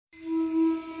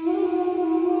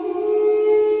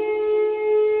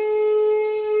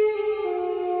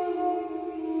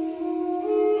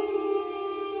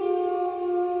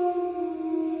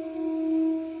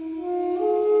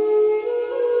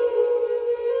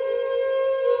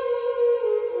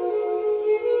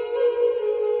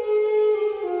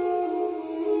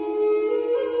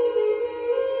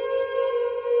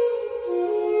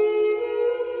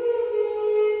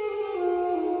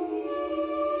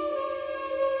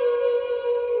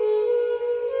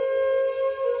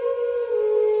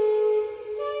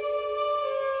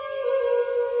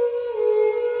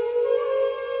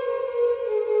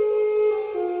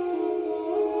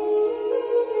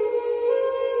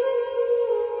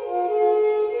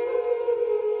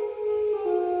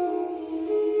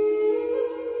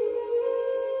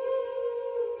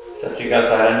ਸਤਿ ਸ਼੍ਰੀ ਅਕਾਲ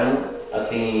ਸਾਰਿਆਂ ਨੂੰ।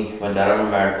 ਅਸੀਂ ਵੰਜਾਰਾ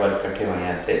ਮੂਵਮੈਂਟ ਤੋਂ ਅੱਜ ਇਕੱਠੇ ਹੋਏ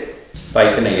ਹਾਂ ਇੱਥੇ ਭਾਈ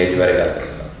ਘਨਈਆ ਜੀ ਬਾਰੇ ਗੱਲ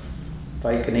ਕਰਾਂਗਾ।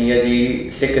 ਭਾਈ ਘਨਈਆ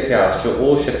ਜੀ ਸਿੱਖ ਇਤਿਹਾਸ 'ਚ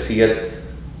ਉਹ ਸ਼ਖਸੀਅਤ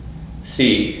ਸੀ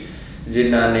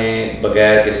ਜਿਨ੍ਹਾਂ ਨੇ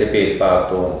ਬਗੈਰ ਕਿਸੇ ਭੇਦਭਾਵ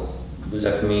ਤੋਂ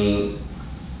ਜ਼ਖਮੀ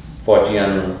ਫੌਜੀਆਂ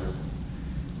ਨੂੰ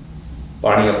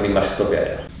ਪਾਣੀ ਆਪਣੀ ਮਸ਼ਕ ਤੋਂ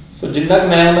ਪਿਆਇਆ। ਸੋ ਜਿੰਨਾ ਕੁ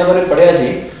ਮੈਂ ਉਹਨਾਂ ਬਾਰੇ ਪੜ੍ਹਿਆ ਸੀ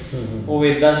ਉਹ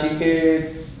ਇੱਦਾਂ ਸੀ ਕਿ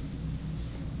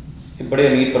ਇਹ ਬੜੇ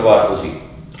ਅਮੀਰ ਪਰਿਵਾਰ ਤੋਂ ਸੀ।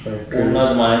 ਉਹਨਾਂ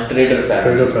ਜ਼ਮਾਨੇ ਟ੍ਰੇਡਰ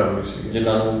ਫੈਮਿਲੀ ਸੀ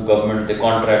ਜਿਨ੍ਹਾਂ ਨੂੰ ਗਵਰਨਮੈਂਟ ਦੇ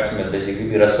ਕੰਟਰੈਕਟਸ ਮਿਲਦੇ ਸੀ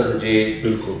ਕਿ ਰਸਦ ਜੇ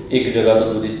ਇੱਕ ਜਗ੍ਹਾ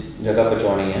ਤੋਂ ਦੂਜੀ ਜਗ੍ਹਾ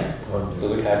ਪਹੁੰਚਾਉਣੀ ਹੈ ਤਾਂ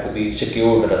it head to be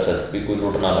secured ਰਸਦ, ਵੀ ਕੋਈ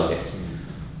ਲੁੱਟ ਨਾ ਲਵੇ।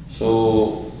 ਸੋ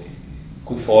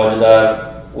ਕੋਈ ਫੌਜਦਾਰ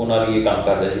ਉਹਨਾਂ ਲਈ ਇਹ ਕੰਮ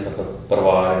ਕਰਦੇ ਸੀ, ਮਤਲਬ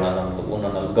ਪਰਿਵਾਰ ਇਹਨਾਂ ਦਾ, ਮਤਲਬ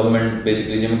ਉਹਨਾਂ ਨਾਲ ਗਵਰਨਮੈਂਟ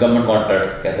ਬੇਸਿਕਲੀ ਜਿਵੇਂ ਗਵਰਨਮੈਂਟ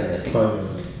ਕੰਟਰੈਕਟ ਕਹਿ ਦਿੰਦੇ ਸੀ।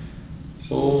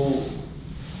 ਸੋ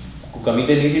ਕੋਈ ਕਮੀ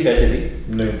ਤਾਂ ਨਹੀਂ ਸੀ ਪੈਸੇ ਦੀ,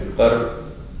 ਪਰ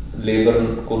ਲੇਬਰ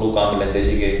ਕੋਲੋਂ ਕੰਮ ਲੈਂਦੇ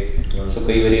ਸੀਗੇ। ਸੋ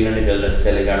ਕਈ ਵਾਰੀ ਇਹਨਾਂ ਨੇ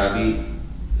ਚਲੇ ਜਾਣਾ ਵੀ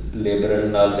ਲੇਬਰਰਸ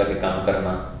ਨਾਲ ਜਾ ਕੇ ਕੰਮ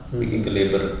ਕਰਨਾ, ਇੱਕ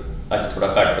ਲੇਬਰ ਅੱਜ ਥੋੜ੍ਹਾ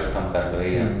ਘੱਟ ਕੰਮ ਕਰ ਲਵੇ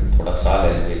ਜਾਂ ਥੋੜ੍ਹਾ ਸਾਹ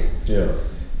ਲੈ ਲਵੇ,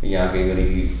 ਜਾਂ ਕਈ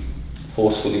ਵਾਰੀ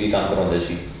ਫੋਰਸਫੁਲੀ ਵੀ ਕੰਮ ਕਰਾਉਂਦੇ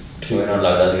ਸੀ। ਸੋ ਇਹਨਾਂ ਨੂੰ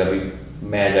ਲੱਗਦਾ ਸੀਗਾ ਵੀ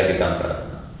ਮੈਂ ਜਾ ਕੇ ਕੰਮ ਕਰਾ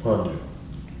ਦਿੰਦਾ।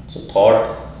 ਸੋ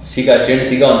ਥੋਟ ਸੀਗਾ, ਚਿੰਨ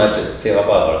ਸੀਗਾ ਉਹਨਾਂ 'ਚ ਸੇਵਾ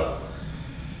ਭਾਵ ਵਾਲਾ।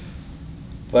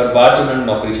 ਪਰ ਬਾਅਦ 'ਚ ਉਹਨਾਂ ਨੇ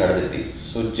ਨੌਕਰੀ ਛੱਡ ਦਿੱਤੀ।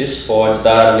 ਸੋ ਜਿਸ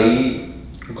ਫੌਜਦਾਰ ਲਈ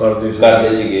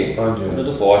ਕਰਦੇ ਸੀਗੇ, ਉਹਨਾਂ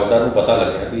ਤੋਂ ਫੌਜਦਾਰ ਨੂੰ ਪਤਾ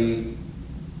ਲੱਗਿਆ ਵੀ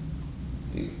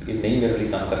ਇਹ ਨਹੀਂ ਮੇਰੇ ਲਈ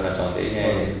ਕੰਮ ਕਰਨਾ ਚਾਹੁੰਦੇ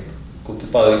ਹੈ, ਕਿਉਂਕਿ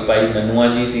ਭਾਈ ਨਨੂਆ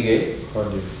ਜੀ ਸੀਗੇ,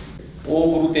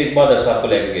 ਉਹ ਗੁਰੂ ਤੇਗ ਬਹਾਦਰ ਸਾਹਿਬ ਕੋਲ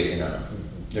ਲੈ ਕੇ ਗਏ ਸੀ ਇਹਨਾਂ ਨੂੰ,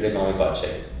 ਜਿਹੜੇ 9ਵੇਂ ਪਾਤਸ਼ਾਹ।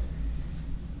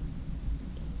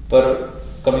 ਪਰ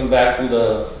ਕਮਿੰਗ ਬੈਕ ਟੂ ਦਾ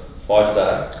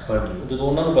ਫੌਜਦਾਰ, ਜਦੋਂ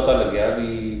ਉਹਨਾਂ ਨੂੰ ਪਤਾ ਲੱਗਿਆ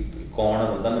ਵੀ ਕੌਣ ਹੈ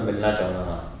ਬੰਦਾ, ਮੈਂ ਮਿਲਣਾ ਚਾਹੁੰਦਾ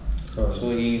ਹਾਂ।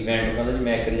 ਸੋ ਹੀ ਵੈਂਟ, ਕਹਿੰਦਾ ਜੀ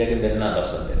ਮੈਂ ਇੱਕ ਵਾਰੀ ਜਾ ਕੇ ਮਿਲਣਾ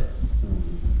 10 ਬੰਦੇ।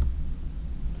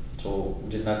 ਸੋ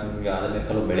ਜਿੰਨਾ ਕੁ ਮੈਨੂੰ ਯਾਦ ਹੈ ਮੇਰੇ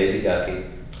ਖਿਆਲ ਮਿਲੇ ਸੀ ਜਾ ਕੇ,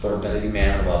 ਪਰ ਉਹ ਕਹਿੰਦੇ ਜੀ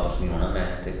ਮੈਂ ਹੁਣ ਵਾਪਸ ਨਹੀਂ ਆਉਣਾ, ਮੈਂ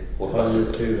ਇੱਥੇ ਹੋਰ ਪਾਸੇ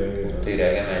ਉੱਥੇ ਹੀ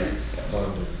ਰਹਿ ਗਿਆ ਮੈਂ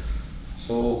ਜੀ।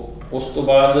 ਸੋ ਉਸ ਤੋਂ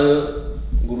ਬਾਅਦ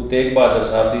ਗੁਰੂ ਤੇਗ ਬਹਾਦਰ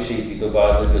ਸਾਹਿਬ ਦੀ ਸ਼ਹੀਦੀ ਤੋਂ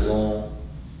ਬਾਅਦ ਜਦੋਂ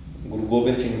ਗੁਰੂ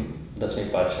ਗੋਬਿੰਦ ਸਿੰਘ 10ਵੇਂ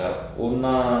ਪਾਤਸ਼ਾਹ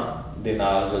ਉਹਨਾਂ ਦੇ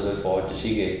ਨਾਲ ਜਦੋਂ ਫੌਜ 'ਚ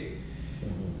ਸੀਗੇ,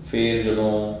 ਫਿਰ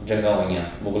ਜਦੋਂ ਜੰਗਾਂ ਹੋਈਆਂ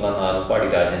ਮੁਗਲਾਂ ਨਾਲ,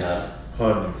 ਪਹਾੜੀ ਰਾਜੇ ਨਾਲ,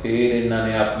 ਫਿਰ ਇਹਨਾਂ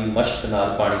ਨੇ ਆਪਣੀ ਮਸ਼ਕ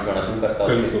ਨਾਲ ਪਾਣੀ ਪਿਆਉਣਾ ਸ਼ੁਰੂ ਕਰਤਾ।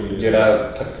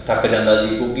 ਜਿਹੜਾ ਥੱਕ ਜਾਂਦਾ ਸੀ,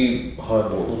 ਕਿਉਂਕਿ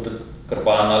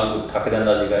ਕਿਰਪਾਨ ਨਾਲ ਥੱਕ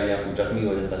ਜਾਂਦਾ ਸੀਗਾ ਜਾਂ ਕੋਈ ਜ਼ਖਮੀ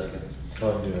ਹੋ ਜਾਂਦਾ ਸੀਗਾ,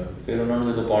 ਫਿਰ ਉਹਨਾਂ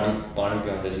ਨੂੰ ਜਦੋਂ ਪਾਣੀ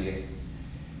ਪਿਆਉਂਦੇ ਸੀਗੇ।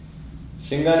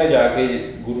 ਸਿੰਘਾਂ ਨੇ ਜਾ ਕੇ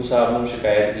ਗੁਰੂ ਸਾਹਿਬ ਨੂੰ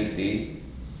ਸ਼ਿਕਾਇਤ ਕੀਤੀ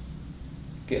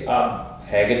ਕਿ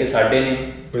ਆਪ ਹੈਗੇ ਤੇ ਸਾਡੇ ਨੇ,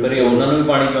 ਪਰ ਇਹ ਉਹਨਾਂ ਨੂੰ ਵੀ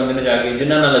ਪਾਣੀ ਪਿਆਉਂਦੇ ਨੇ ਜਾ ਕੇ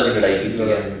ਜਿਨ੍ਹਾਂ ਨਾਲ ਅਸੀਂ ਲੜਾਈ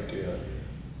ਕੀਤੀ ਹੈ।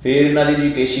 ਫਿਰ ਇਹਨਾਂ ਦੀ ਜੀ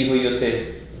ਪੇਸ਼ੀ ਹੋਈ ਉੱਥੇ,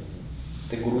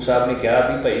 ਤੇ ਗੁਰੂ ਸਾਹਿਬ ਨੇ ਕਿਹਾ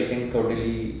ਵੀ ਭਾਈ ਸਿੰਘ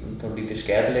ਤੁਹਾਡੀ ਤੇ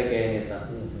ਸ਼ਿਕਾਇਤ ਲੈ ਕੇ ਆਏ ਨੇ ਇੱਦਾਂ।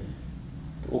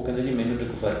 ਉਹ ਕਹਿੰਦੇ ਜੀ ਮੈਨੂੰ ਤਾਂ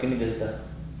ਕੋਈ ਫਰਕ ਹੀ ਨਹੀਂ ਦਿਸਦਾ,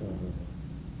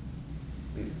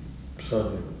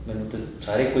 ਮੈਨੂੰ ਤਾਂ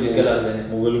ਸਾਰੇ ਇੱਕੋ ਜਿਹੇ ਲੱਗਦੇ ਨੇ,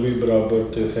 ਮੁਗਲ ਵੀ ਬਰਾਬਰ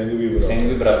ਤੇ ਸਿੰਘ ਵੀ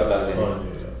ਬਰਾਬਰ ਲੱਗਦੇ ਨੇ।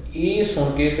 ਇਹ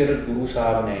ਸੁਣ ਕੇ ਫਿਰ ਗੁਰੂ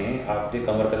ਸਾਹਿਬ ਨੇ ਆਪਦੇ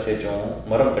ਕਮਰ ਕੱਸੇ ਚੋਂ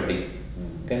ਮਰਮ ਕੱਢੀ,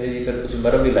 ਕਹਿੰਦੇ ਜੀ ਫਿਰ ਤੁਸੀਂ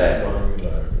ਮਰਮ ਵੀ ਲਾਇਆ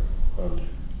ਕਰੋ।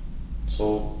 ਸੋ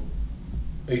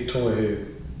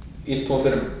ਇੱਥੋਂ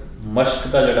ਫਿਰ ਮਸ਼ਕ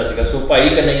ਦਾ ਜਿਹੜਾ ਸੀਗਾ, ਸੋ ਭਾਈ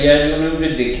ਘਨਈਆ ਜੀ ਉਹਨੂੰ ਜੇ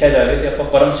ਦੇਖਿਆ ਜਾਵੇ ਤੇ ਆਪਾਂ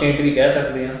ਪਰਮ ਸੇਂਟ ਵੀ ਕਹਿ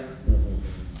ਸਕਦੇ ਹਾਂ,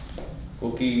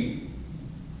 ਕਿਉਂਕਿ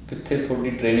ਕਿੱਥੇ ਤੁਹਾਡੀ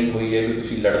ਟ੍ਰੇਨਿੰਗ ਹੋਈ ਹੈ ਵੀ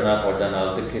ਤੁਸੀਂ ਲੜਨਾ ਫੌਜਾਂ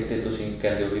ਨਾਲ, ਤੇ ਕਿਤੇ ਤੁਸੀਂ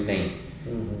ਕਹਿੰਦੇ ਹੋ ਵੀ ਨਹੀਂ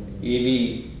ਇਹ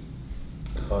ਵੀ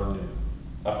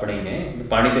ਆਪਣੇ ਹੀ ਨੇ,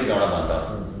 ਪਾਣੀ ਤੇ ਪਿਆਉਣਾ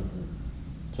ਬਣਦਾ।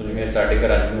 ਸੋ ਜਿਵੇਂ ਸਾਡੇ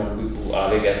ਘਰਾਂ 'ਚ ਹੁਣ ਵੀ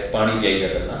ਆਵੇ ਗੈਸਟ, ਪਾਣੀ ਪਿਆਈਦਾ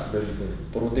ਪਹਿਲਾਂ,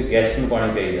 ਪਰ ਉੱਥੇ ਗੈਸਟ ਨੂੰ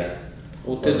ਪਾਣੀ ਪਿਆਈਦਾ।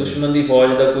 ਉੱਥੇ ਦੁਸ਼ਮਣ ਦੀ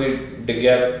ਫੌਜ ਦਾ ਕੋਈ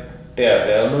ਡਿੱਗਿਆ ਢਿਆ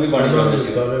ਪਿਆ, ਉਹਨੂੰ ਵੀ ਪਾਣੀ ਪਿਆਉਂਦੇ ਸੀ।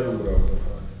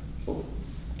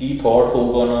 ਕੀ ਥੋਟ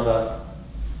ਹੋਊਗਾ ਉਹਨਾਂ ਦਾ,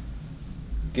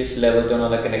 ਕਿਸ ਲੈਵਲ 'ਤੇ ਉਹਨਾਂ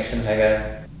ਦਾ ਕਨੈਕਸ਼ਨ ਹੈਗਾ।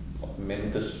 ਮੈਨੂੰ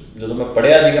ਤਾਂ ਜਦੋਂ ਮੈਂ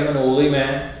ਪੜ੍ਹਿਆ ਸੀਗਾ, ਮੈਨੂੰ ਉਦੋਂ ਹੀ ਮੈਂ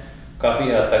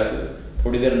ਕਾਫੀ ਹੱਦ ਤੱਕ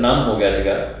ਥੋੜ੍ਹੀ ਦੇਰ ਨਮ ਹੋ ਗਿਆ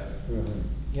ਸੀਗਾ,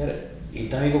 ਯਾਰ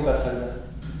ਇੱਦਾਂ ਵੀ ਕੋਈ ਕਰ ਸਕਦਾ।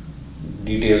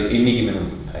 ਡੀਟੇਲ ਇੰਨੀ ਕੀ ਮੈਨੂੰ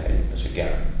ਹੈਗਾ ਜੀ ਵੈਸੇ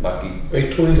ਗਿਆਨ। ਬਾਕੀ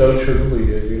ਇੱਥੋਂ ਹੀ ਗੱਲ ਸ਼ੁਰੂ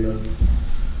ਹੋਈ ਹੈ ਜੀ ਇਹਨਾਂ ਦੀ।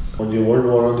 ਹੁਣ ਜੇ ਵਰਲਡ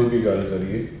ਵਾਰਾਂ ਦੀ ਵੀ ਗੱਲ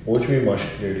ਕਰੀਏ, ਉਹ 'ਚ ਵੀ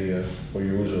ਮਸ਼ਕ ਜਿਹੜੀ ਹੈ ਉਹ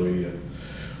ਯੂਜ਼ ਹੋਈ ਹੈ।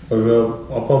 ਪਰ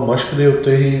ਆਪਾਂ ਮਸ਼ਕ ਦੇ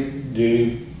ਉੱਤੇ ਹੀ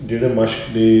ਜਿਹੜੇ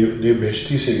ਮਸ਼ਕ ਦੇ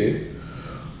ਭਿਸ਼ਤੀ ਸੀਗੇ,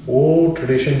 ਉਹ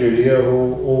ਟ੍ਰੈਡੀਸ਼ਨ ਜਿਹੜੀ ਹੈ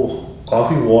ਉਹ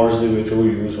ਕਾਫੀ ਵਾਰਸ ਦੇ ਵਿੱਚ ਉਹ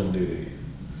ਯੂਜ਼ ਹੁੰਦੀ ਰਹੀ।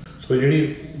 ਸੋ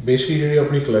ਜਿਹੜੀ ਬੇਸਿਕਲੀ ਜਿਹੜੀ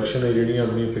ਆਪਣੀ ਕਲੈਕਸ਼ਨ ਹੈ, ਜਿਹੜੀਆਂ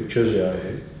ਆਪਣੀਆਂ ਪਿਕਚਰਸ ਆ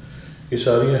ਇਹ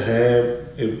ਸਾਰੀਆਂ ਹੈ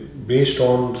ਬੇਸਡ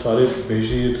ਔਨ ਸਾਰੇ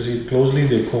ਬੇਸਿਕਲੀ ਤੁਸੀਂ ਕਲੋਜ਼ਲੀ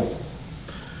ਦੇਖੋ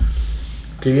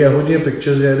ਕਿ ਇਹੋ ਜਿਹੀਆਂ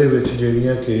ਪਿਕਚਰਸ ਹੈ ਇਹਦੇ ਵਿੱਚ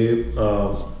ਜਿਹੜੀਆਂ ਕਿ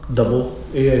ਡਬਲ,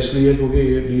 ਇਹ ਇਸ ਲਈ ਹੈ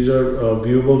ਕਿਉਂਕਿ ਥੀਜ਼ ਆਰ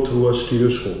ਵਿਊਏਬਲ ਥਰੂ ਅ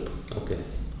ਸਟੀਰੀਓਸਕੋਪ। ਓਕੇ,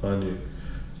 ਹਾਂਜੀ,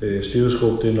 ਅਤੇ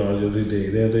ਸਟੀਰੀਓਸਕੋਪ ਦੇ ਨਾਲ ਜਦੋਂ ਤੁਸੀਂ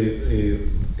ਦੇਖਦੇ ਆ ਤਾਂ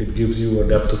it gives you a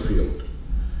depth of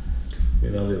field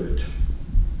ਇਹਨਾਂ ਦੇ ਵਿੱਚ।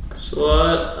 ਸੋ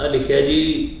ਆ ਲਿਖਿਆ ਜੀ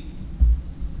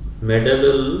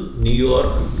medal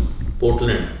New York,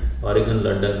 Portland, ਆਰੀਗਨ,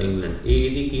 London, England.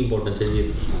 ਇਹਦੀ ਕੀ ਇੰਪੋਰਟੈਂਸ ਹੈ ਜੀ?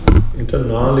 ਇਹ ਤਾਂ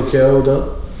ਨਾਂ ਲਿਖਿਆ ਉਹਦਾ,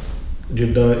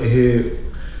 ਜਿੱਦਾਂ ਇਹ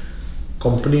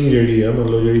ਕੰਪਨੀ ਜਿਹੜੀ ਹੈ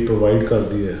ਮਤਲਬ ਜਿਹੜੀ ਪ੍ਰੋਵਾਈਡ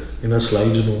ਕਰਦੀ ਹੈ ਇਹਨਾਂ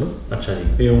ਸਲਾਈਡਸ ਨੂੰ ਨਾ। ਅੱਛਾ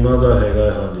ਜੀ। ਇਹ ਉਹਨਾਂ ਦਾ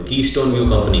ਹੈਗਾ। ਹਾਂਜੀ, ਕੀਸਟੋਨ ਵਿਊ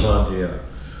ਕੰਪਨੀ। ਹਾਂਜੀ ਹਾਂ।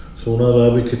 ਸੋ ਉਹਨਾਂ ਦਾ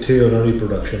ਵੀ ਕਿੱਥੇ ਉਹਨਾਂ ਦੀ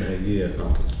ਪ੍ਰੋਡਕਸ਼ਨ ਹੈਗੀ ਹੈ।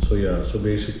 ਸੋ ਯਾਰ ਸੋ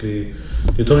ਬੇਸਿਕਲੀ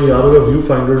ਜੇ ਤੁਹਾਨੂੰ ਯਾਦ ਹੋਵੇ ਵਿਊ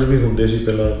ਫਾਈਂਡਰਸ ਵੀ ਹੁੰਦੇ ਸੀ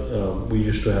ਪਹਿਲਾਂ, ਵੀ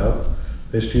used to have.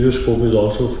 The stereoscope is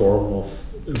also a form of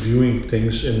viewing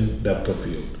things in depth of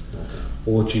field.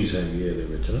 ਉਹ ਚੀਜ਼ ਹੈਗੀ ਹੈ ਇਹਦੇ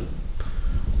ਵਿੱਚ ਨਾ।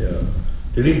 ਯਾ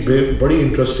ਜਿਹੜੀ ਬੜੀ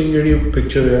ਇੰਟਰਸਟਿੰਗ ਜਿਹੜੀ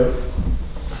ਪਿਕਚਰ ਹੈ,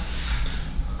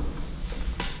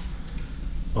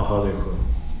 ਆਹ ਦੇਖੋ।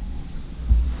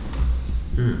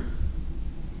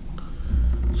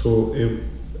 ਸੋ ਇਹ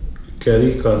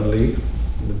ਕੈਰੀ ਕਰਨ ਲਈ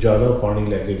ਜ਼ਿਆਦਾ ਪਾਣੀ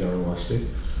ਲੈ ਕੇ ਜਾਣ ਵਾਸਤੇ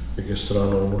ਕਿ ਕਿਸ ਤਰ੍ਹਾਂ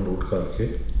ਨਾਲ ਉਹਨੂੰ ਲੋਡ ਕਰਕੇ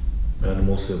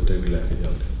ਐਨੀਮਲਸ ਦੇ ਉੱਤੇ ਵੀ ਲੈ ਕੇ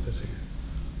ਜਾਂਦੇ ਹੁੰਦੇ ਸੀ।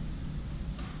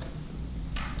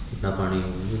 ਕਿੰਨਾ ਪਾਣੀ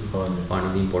ਹੋਊਗਾ। ਹਾਂਜੀ,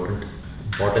 ਪਾਣੀ ਦੀ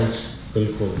ਇੰਪੋਰਟੈਂਸ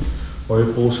ਬਿਲਕੁਲ। ਔਰ ਇਹ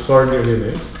ਪੋਸਟ ਕਾਰਡ ਜਿਹੜੇ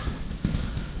ਨੇ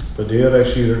ਪਰ they are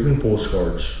actually written post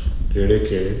cards ਜਿਹੜੇ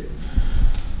ਕਿ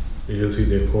ਇਹ ਤੁਸੀਂ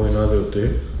ਦੇਖੋ ਇਹਨਾਂ ਦੇ ਉੱਤੇ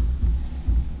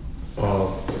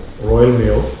ਰਾਇਲ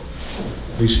ਮੇਲ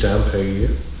ਦੀ ਸਟੈਂਪ ਹੈਗੀ ਹੈ।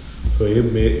 ਸੋ ਇਹ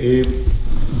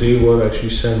ਦੇ ਵਰ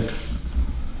ਐਕਚੁਅਲੀ ਸੈਂਟ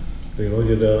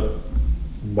ਜਿਹਦਾ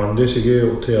ਬਣਦੇ ਸੀਗੇ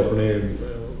ਉੱਥੇ ਆਪਣੇ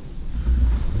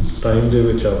ਟਾਈਮ ਦੇ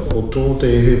ਵਿੱਚ ਉੱਥੋਂ,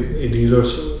 ਅਤੇ ਇਹ these R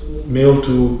male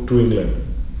to England.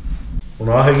 ਹੁਣ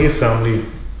ਆਹ ਹੈਗੀ ਫੈਮਿਲੀ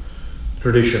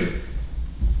ਟ੍ਰੈਡੀਸ਼ਨ,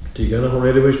 ਠੀਕ ਹੈ ਨਾ। ਹੁਣ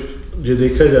ਇਹਦੇ ਵਿੱਚ ਜੇ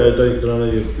ਦੇਖਿਆ ਜਾਏ ਤਾਂ ਇੱਕ ਤਰ੍ਹਾਂ ਦਾ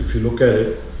if you look at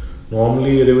it,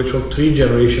 normally ਇਹਦੇ ਵਿੱਚ ਹੁਣ 3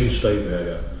 ਜਨਰੇਸ਼ਨਸ ਟਾਈਪ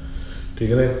ਹੈਗਾ,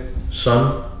 ਠੀਕ ਹੈ ਨਾ। ਸਨ,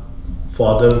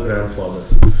 ਫਾਦਰ,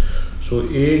 ਗ੍ਰੈਂਡਫਾਦਰ। ਸੋ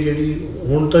ਇਹ ਜਿਹੜੀ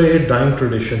ਹੁਣ ਤਾਂ ਇਹ ਡਾਇੰਗ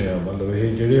ਟ੍ਰੈਡੀਸ਼ਨ ਆ, ਮਤਲਬ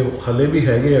ਇਹ ਜਿਹੜੇ ਹਾਲੇ ਵੀ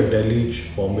ਹੈਗੇ ਆ ਦਿੱਲੀ 'ਚ,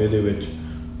 ਬੰਬੇ ਦੇ ਵਿੱਚ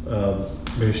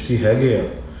ਬਿਸ਼ਤੀ ਹੈਗੇ ਆ,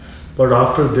 but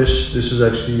after this is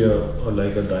actually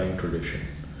like a dyeing tradition.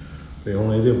 ਅਤੇ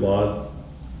ਹੁਣ ਇਹਦੇ ਬਾਅਦ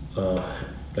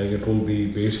like it will be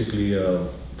basically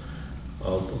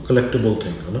ਕਲੈਕਟੇਬਲ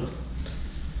thing ਹੈ ਨਾ।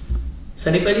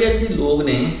 ਸਨੀ ਭਾਜੀ ਅੱਜ ਦੇ ਲੋਕ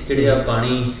ਨੇ ਜਿਹੜੇ ਆ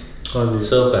ਪਾਣੀ ਹਾਂਜੀ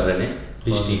ਸਰਵ ਕਰ ਰਹੇ ਨੇ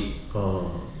ਬਿਜਲੀ,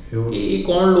 ਇਹ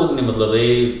ਕੌਣ ਲੋਕ ਨੇ? ਮਤਲਬ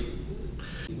ਇਹ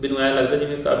ਮੈਨੂੰ ਐਂ ਲੱਗਦਾ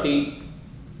ਜਿਵੇਂ ਕਾਫੀ,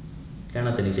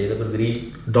 ਕਹਿਣਾ ਤਾਂ ਨਹੀਂ ਚਾਹੀਦਾ ਪਰ ਗਰੀਬ,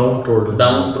 ਡਾਊਨ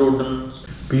ਟ੍ਰੋਡਨ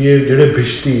ਵੀ ਇਹ ਜਿਹੜੇ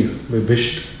ਬਿਸ਼ਤੀ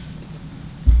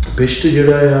ਬਿਸ਼ਟ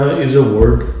ਜਿਹੜਾ ਆ is a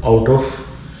word out of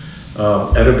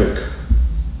Arabic,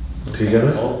 ਠੀਕ ਹੈ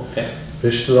ਨਾ।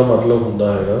 ਬਿਸ਼ਟ ਦਾ ਮਤਲਬ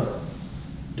ਹੁੰਦਾ ਹੈਗਾ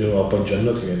ਜਦੋਂ ਆਪਾਂ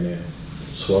ਜੰਨਤ ਕਹਿੰਦੇ ਹਾਂ,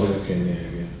 ਸਵਰਗ ਕਹਿੰਦੇ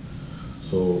ਹੈਗੇ।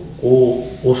 ਸੋ ਉਹ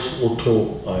ਉੱਥੋਂ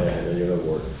ਆਇਆ ਹੈਗਾ ਜਿਹੜਾ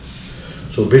ਵਰਡ।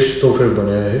 ਸੋ ਬਿਸ਼ਟ ਤੋਂ ਫਿਰ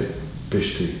ਬਣਿਆ ਇਹ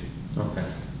ਬਿਸ਼ਤੀ।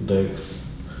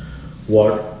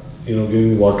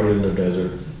 giving water in the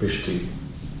desert, ਬਿਸ਼ਤੀ।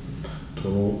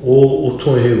 ਤੁਹਾਨੂੰ ਉਹ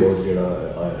ਉੱਥੋਂ ਇਹ ਵਰਡ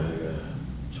ਜਿਹੜਾ ਆਇਆ ਹੈਗਾ।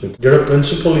 ਸੋ ਜਿਹੜਾ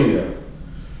ਪ੍ਰਿੰਸੀਪਲ ਹੀ ਹੈ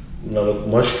ਨਾਲ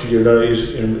ਮਸ਼ਕ ਜਿਹੜਾ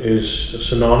is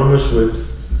synonymous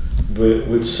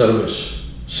with service,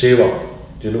 ਸੇਵਾ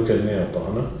ਜਿਹਨੂੰ ਕਹਿੰਦੇ ਹਾਂ ਆਪਾਂ,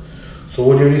 ਹੈ ਨਾ। ਸੋ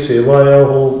ਉਹ ਜਿਹੜੀ ਸੇਵਾ ਆ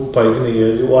ਉਹ ਭਾਈ ਘਨਈਆ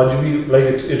ਜੋ ਅੱਜ ਵੀ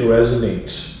ਲਾਈਕ ਇਟ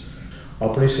ਰੈਜ਼ੋਨੇਟਸ।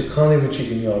 ਆਪਣੇ ਸਿੱਖਾਂ ਦੇ ਵਿੱਚ ਹੀ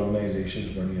ਕਿੰਨੀਆਂ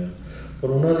ਆਰਗਨਾਈਜੇਸ਼ਨਸ ਬਣੀਆਂ, ਪਰ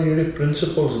ਉਹਨਾਂ ਦੇ ਜਿਹੜੇ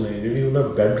ਪ੍ਰਿੰਸੀਪਲਸ ਨੇ, ਜਿਹੜੀ ਉਹਨਾਂ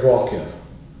ਬੈਡ ਰੌਕ ਆ,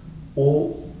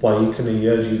 ਉਹ ਭਾਈ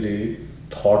ਘਨਈਆ ਜੀ ਦੇ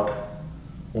ਥਾਟ,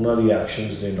 ਉਹਨਾਂ ਦੀ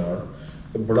ਐਕਸ਼ਨਸ ਦੇ ਨਾਲ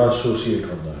ਬੜਾ ਐਸੋਸੀਏਟ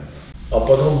ਹੁੰਦਾ ਹੈ।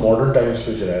 ਆਪਾਂ ਤਾਂ ਮਾਡਰਨ ਟਾਈਮਸ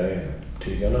ਵਿੱਚ ਰਹਿ ਰਹੇ ਹਾਂ,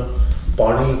 ਠੀਕ ਹੈ ਨਾ।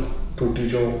 ਪਾਣੀ ਟੂਟੀ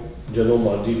 'ਚੋਂ ਜਦੋਂ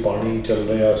ਮਰਜ਼ੀ ਪਾਣੀ ਚੱਲ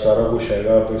ਰਿਹਾ, ਸਾਰਾ ਕੁਛ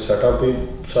ਹੈਗਾ, ਕੋਈ ਸੈਟਅਪ ਹੀ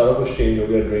ਸਾਰਾ ਕੁਛ ਚੇਂਜ ਹੋ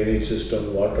ਗਿਆ, drainage system,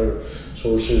 water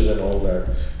sources and all that.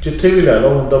 ਜਿੱਥੇ ਵੀ ਲੈ ਲਓ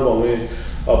ਹੁਣ ਤਾਂ ਭਾਵੇਂ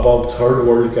ਆਪਾਂ ਥਰਡ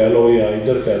ਵਰਲਡ ਕਹਿ ਲਓ ਜਾਂ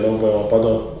ਇੱਧਰ ਕਹਿ ਲਓ, ਆਪਾਂ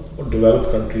ਤਾਂ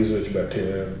ਡਿਵੈਲਪ ਕੰਟਰੀਜ਼ ਵਿੱਚ ਬੈਠੇ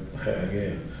ਹੋਏ ਹੈਗੇ ਆ।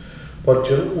 ਪਰ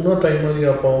ਜਦੋਂ ਉਹਨਾਂ ਟਾਈਮਾਂ ਦੀ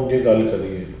ਆਪਾਂ ਜੇ ਗੱਲ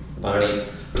ਕਰੀਏ, ਪਾਣੀ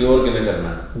ਕਿਉਰ ਕਿਵੇਂ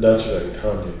ਕਰਨਾ, ਦੈਟਸ ਰਾਈਟ।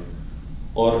 ਹਾਂਜੀ,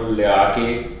 ਔਰ ਲਿਆ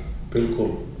ਕੇ ਬਿਲਕੁਲ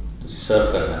ਤੁਸੀਂ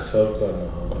ਸਰਵ ਕਰਨਾ।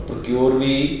 ਹਾਂ। Procure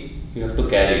we you have to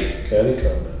carry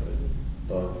ਕਰਨਾ।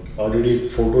 ਆਹ ਜਿਹੜੀ ਇੱਕ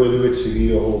ਫੋਟੋ ਇਹਦੇ ਵਿੱਚ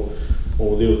ਸੀਗੀ,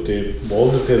 ਉਹਦੇ ਉੱਤੇ ਬੋਲ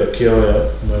ਦੇ ਉੱਤੇ ਰੱਖਿਆ ਹੋਇਆ,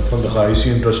 ਮੈਂ ਤੁਹਾਨੂੰ ਦਿਖਾਈ ਸੀ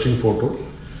ਇੰਟਰਸਟਿੰਗ ਫੋਟੋ।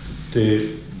 ਅਤੇ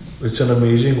it's an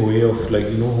amazing way of like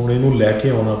ਹੁਣ ਇਹਨੂੰ ਲੈ ਕੇ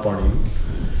ਆਉਣਾ ਪਾਣੀ।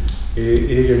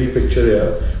 ਇਹ ਜਿਹੜੀ ਪਿਕਚਰ ਆ,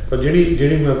 ਪਰ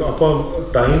ਜਿਹੜੀ ਮੈਂ ਆਪਾਂ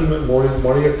ਟਾਈਮ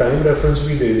ਮਾੜੀ ਜਿਹਾ ਟਾਈਮ ਰੈਫਰੈਂਸ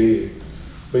ਵੀ ਦੇ ਦਈਏ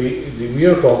ਬਈ ਵੀ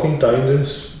R talking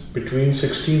Times between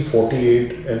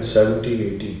 1648 and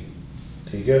 1780,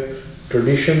 ਠੀਕ ਹੈ।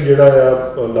 ਟ੍ਰੈਡੀਸ਼ਨ ਜਿਹੜਾ ਆ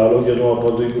ਲਾ ਲਓ, ਜਦੋਂ ਆਪਾਂ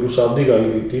ਤੁਸੀਂ ਗੁਰੂ ਸਾਹਿਬ ਦੀ ਗੱਲ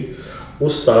ਕੀਤੀ, ਉਹ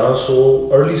 1700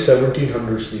 ਅਰਲੀ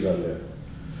 1700s ਦੀ ਗੱਲ ਹੈ।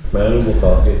 ਮੈਂ ਇਹਨੂੰ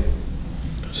ਮੁਕਾ ਕੇ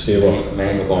ਸੇਵਾ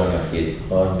ਮੈਂ ਮੁਕਾਉਣੀ ਆਖੀ ਜੀ।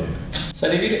 ਹਾਂਜੀ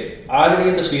ਸਨੀ ਵੀਰ, ਆਹ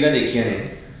ਜਿਹੜੀਆਂ ਤਸਵੀਰਾਂ ਦੇਖੀਆਂ ਨੇ,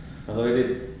 ਮਤਲਬ ਇਹਦੇ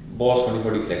ਬਹੁਤ ਸੋਹਣੀ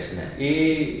ਥੋੜੀ ਕਲੈਕਸ਼ਨ ਹੈ। ਇਹ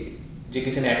ਜੇ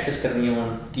ਕਿਸੇ ਨੇ ਐਕਸੈਸ ਕਰਨੀ ਹੋਣ,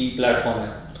 ਕੀ ਪਲੇਟਫਾਰਮ ਹੈ?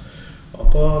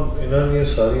 ਆਪਾਂ ਇਹਨਾਂ ਦੀਆਂ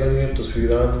ਸਾਰੀਆਂ ਦੀਆਂ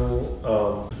ਤਸਵੀਰਾਂ ਨੂੰ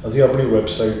ਅਸੀਂ ਆਪਣੀ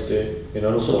ਵੈਬਸਾਈਟ 'ਤੇ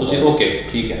ਇਹਨਾਂ ਨੂੰ, ਸੋ ਤੁਸੀਂ ਓਕੇ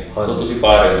ਠੀਕ ਹੈ, ਸੋ ਤੁਸੀਂ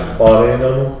ਪਾ ਰਹੇ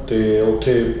ਇਹਨਾਂ ਨੂੰ, ਅਤੇ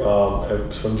ਉੱਥੇ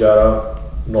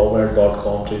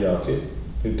fanjaranomad.com 'ਤੇ ਜਾ ਕੇ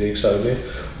ਤੁਸੀਂ ਦੇਖ ਸਕਦੇ।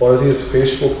 ਔਰ ਅਸੀਂ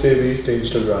ਫੇਸਬੁੱਕ 'ਤੇ ਵੀ ਅਤੇ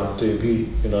ਇੰਸਟਾਗ੍ਰਾਮ 'ਤੇ ਵੀ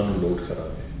ਇਹਨਾਂ ਨੂੰ ਲੋਡ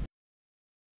ਕਰਾਂਗੇ।